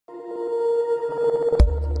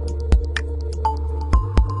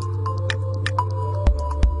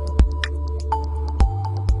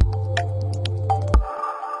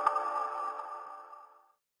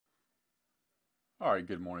right,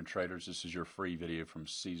 good morning traders. This is your free video from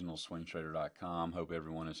seasonalswingtrader.com. Hope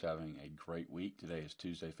everyone is having a great week. Today is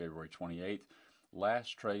Tuesday, February 28th,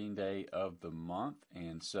 last trading day of the month,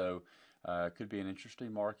 and so it could be an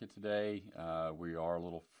interesting market today. We are a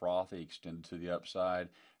little frothy, extended to the upside.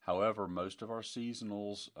 However, most of our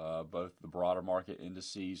seasonals, both the broader market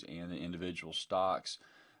indices and the individual stocks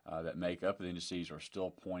that make up the indices, are still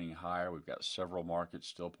pointing higher. We've got several markets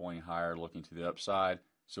still pointing higher, looking to the upside.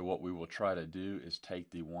 So what we will try to do is take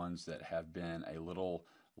the ones that have been a little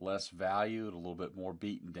less valued, a little bit more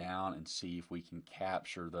beaten down, and see if we can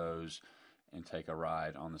capture those and take a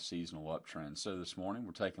ride on the seasonal uptrend. So this morning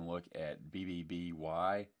we're taking a look at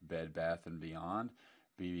BBBY, Bed Bath & Beyond.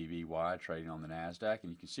 BBBY trading on the NASDAQ,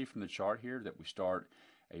 and you can see from the chart here that we start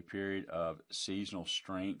a period of seasonal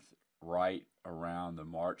strength right around the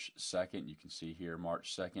March 2nd. You can see here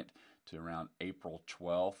March 2nd to around April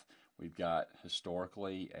 12th. We've got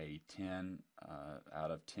historically a 10 out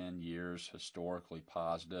of 10 years historically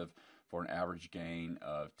positive for an average gain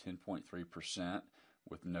of 10.3%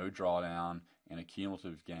 with no drawdown and a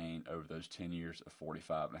cumulative gain over those 10 years of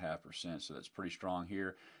 45.5%. So that's pretty strong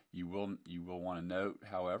here. You will want to note,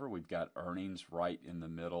 however, we've got earnings right in the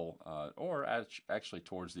middle or actually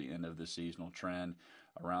towards the end of the seasonal trend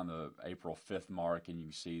around the April 5th mark, and you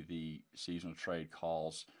can see the seasonal trade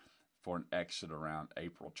calls for an exit around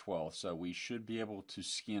April 12th. So we should be able to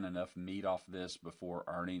skin enough meat off this before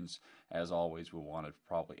earnings. As always, we'll want to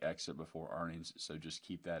probably exit before earnings, so just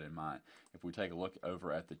keep that in mind. If we take a look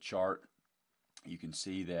over at the chart, you can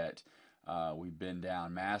see that we've been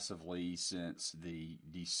down massively since the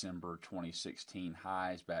December 2016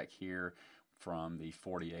 highs back here from the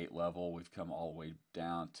 48 level. We've come all the way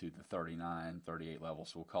down to the 39, 38 level,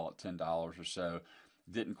 so we'll call it $10 or so.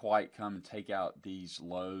 Didn't quite come and take out these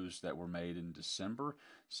lows that were made in December.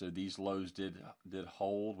 So these lows did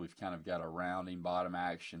hold. We've kind of got a rounding bottom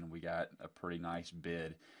action. We got a pretty nice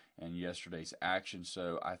bid in yesterday's action.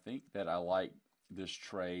 So I think that I like this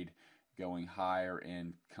trade going higher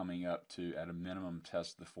and coming up to, at a minimum,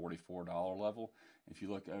 test the $44 level. If you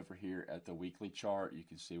look over here at the weekly chart, you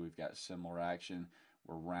can see we've got similar action.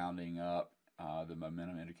 We're rounding up. The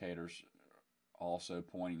momentum indicators also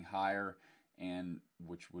pointing higher, and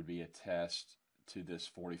which would be a test to this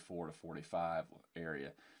 44 to 45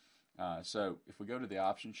 area. So if we go to the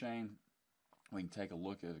option chain, we can take a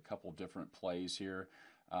look at a couple different plays here.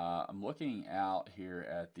 I'm looking out here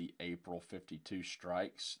at the April 52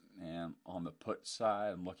 strikes, and on the put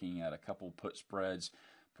side, I'm looking at a couple put spreads,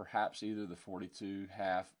 perhaps either the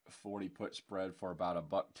 42.5 40 put spread for about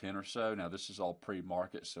 $1.10 or so. Now this is all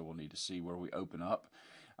pre-market, so we'll need to see where we open up.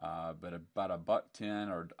 But about $1.10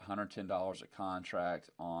 or $110 a contract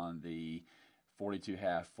on the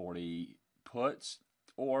 42.5 40 puts,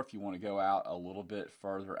 or if you want to go out a little bit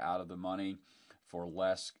further out of the money for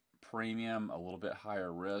less premium, a little bit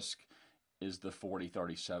higher risk, is the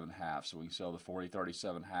 40.37.5. So we can sell the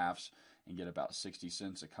 40.37.5 and get about 60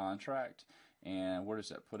 cents a contract. And where does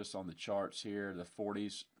that put us on the charts here? The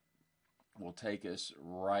 40s will take us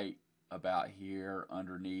right about here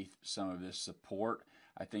underneath some of this support.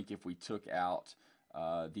 I think if we took out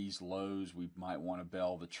these lows, we might want to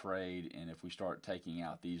bail the trade, and if we start taking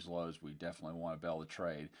out these lows, we definitely want to bail the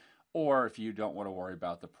trade. Or if you don't want to worry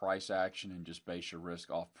about the price action and just base your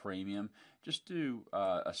risk off premium, just do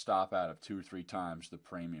a stop out of 2 or 3 times the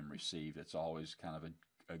premium received. It's always kind of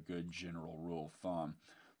a good general rule of thumb.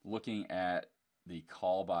 Looking at the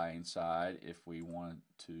call buying side, if we want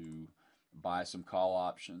to buy some call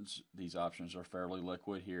options, these options are fairly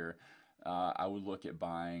liquid here. I would look at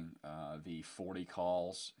buying the 40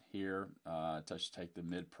 calls here to just take the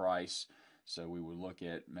mid price. So we would look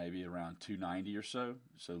at maybe around 290 or so.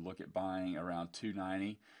 So look at buying around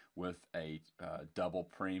 290 with a double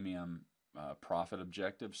premium profit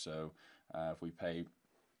objective. So if we pay,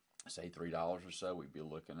 say, $3 or so, we'd be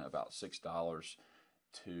looking at about $6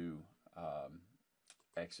 to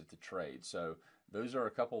exit the trade. So those are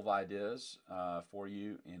a couple of ideas for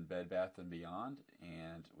you in Bed Bath & Beyond,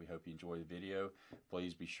 and we hope you enjoy the video.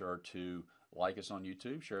 Please be sure to like us on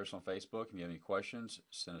YouTube, share us on Facebook. If you have any questions,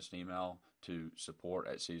 send us an email to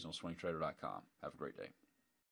support@seasonalswingtrader.com. Have a great day.